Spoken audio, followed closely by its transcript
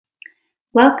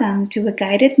Welcome to a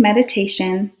guided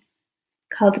meditation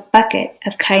called Bucket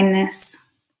of Kindness.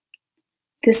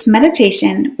 This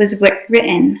meditation was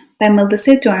written by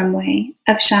Melissa Dormway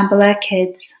of Shambhala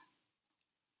Kids.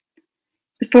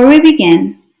 Before we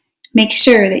begin, make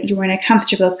sure that you are in a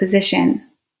comfortable position.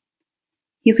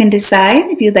 You can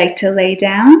decide if you'd like to lay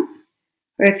down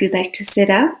or if you'd like to sit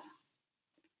up,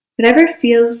 whatever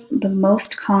feels the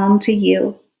most calm to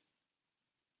you.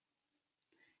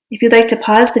 If you'd like to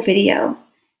pause the video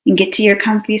and get to your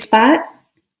comfy spot,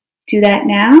 do that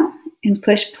now and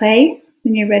push play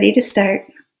when you're ready to start.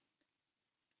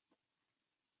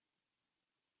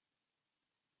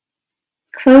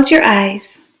 Close your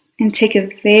eyes and take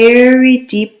a very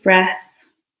deep breath.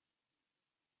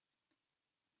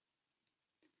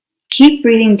 Keep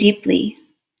breathing deeply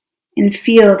and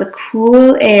feel the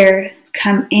cool air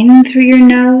come in through your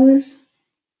nose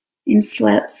and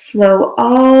flow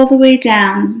all the way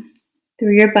down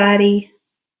through your body.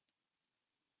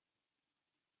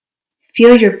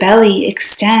 Feel your belly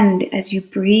extend as you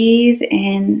breathe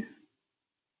in.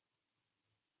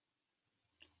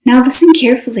 Now listen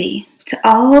carefully to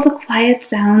all the quiet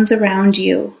sounds around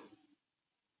you.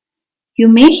 You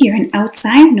may hear an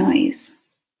outside noise,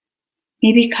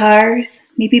 maybe cars,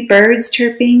 maybe birds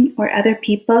chirping, or other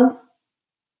people.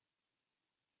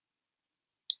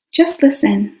 Just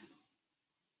listen.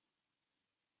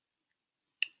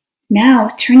 Now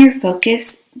turn your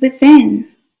focus within.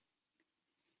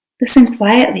 Listen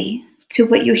quietly to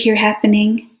what you hear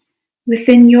happening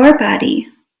within your body.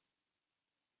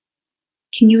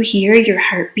 Can you hear your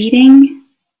heart beating?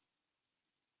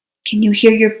 Can you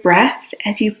hear your breath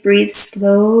as you breathe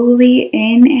slowly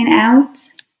in and out?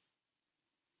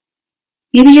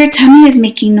 Maybe your tummy is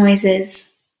making noises,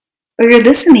 or you're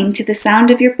listening to the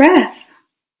sound of your breath,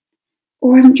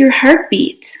 or your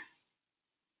heartbeat.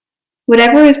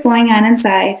 Whatever is going on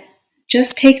inside,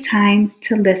 just take time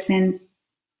to listen.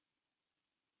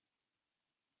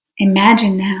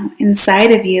 Imagine now,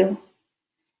 inside of you,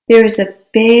 there is a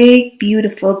big,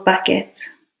 beautiful bucket.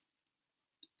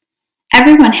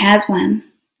 Everyone has one,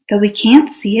 though we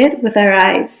can't see it with our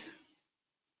eyes.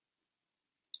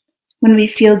 When we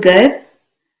feel good,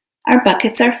 our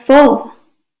buckets are full.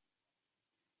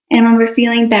 And when we're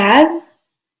feeling bad,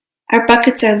 our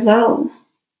buckets are low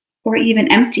or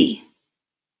even empty.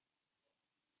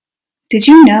 Did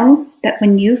you know that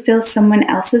when you fill someone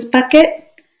else's bucket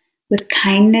with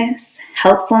kindness,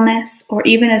 helpfulness, or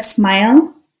even a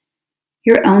smile,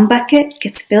 your own bucket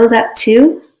gets filled up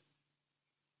too?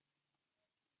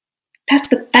 That's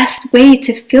the best way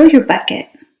to fill your bucket.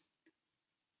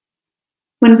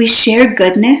 When we share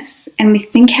goodness and we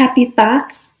think happy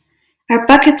thoughts, our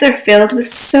buckets are filled with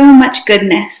so much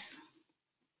goodness.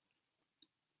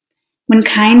 When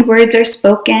kind words are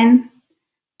spoken,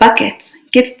 buckets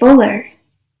get fuller.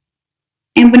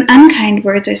 And when unkind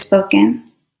words are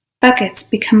spoken, buckets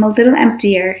become a little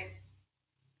emptier.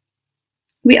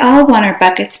 We all want our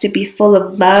buckets to be full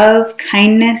of love,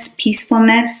 kindness,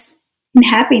 peacefulness, and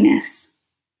happiness.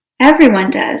 Everyone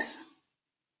does.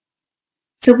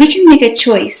 So we can make a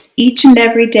choice each and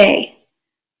every day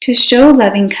to show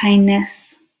loving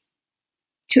kindness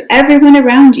to everyone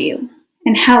around you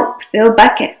and help fill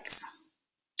buckets.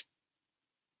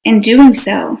 In doing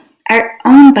so, our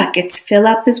own buckets fill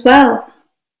up as well.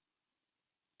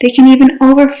 They can even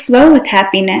overflow with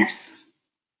happiness.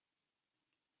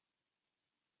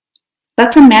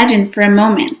 Let's imagine for a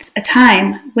moment a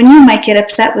time when you might get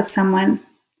upset with someone.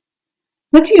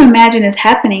 What do you imagine is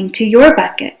happening to your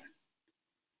bucket?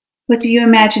 What do you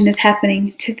imagine is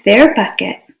happening to their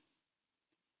bucket?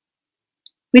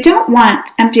 We don't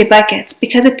want empty buckets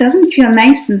because it doesn't feel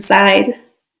nice inside.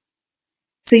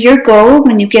 So your goal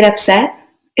when you get upset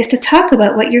is to talk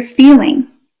about what you're feeling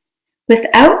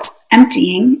without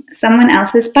emptying someone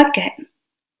else's bucket.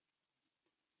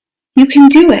 You can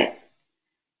do it.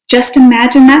 Just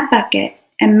imagine that bucket.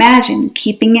 Imagine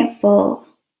keeping it full.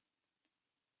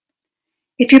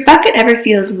 If your bucket ever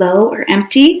feels low or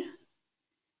empty,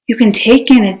 you can take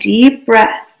in a deep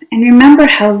breath and remember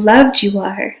how loved you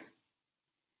are.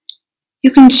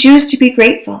 You can choose to be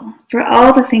grateful for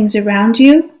all the things around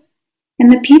you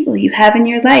and the people you have in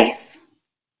your life.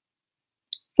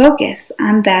 Focus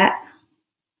on that.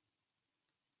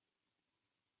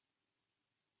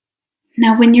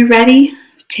 Now when you're ready,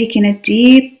 take in a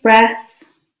deep breath,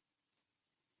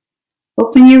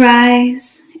 open your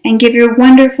eyes, and give your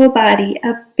wonderful body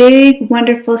a big,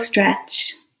 wonderful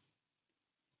stretch.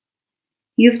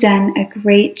 You've done a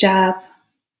great job.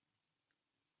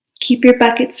 Keep your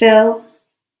bucket full,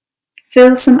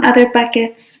 fill some other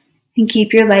buckets, and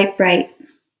keep your light bright.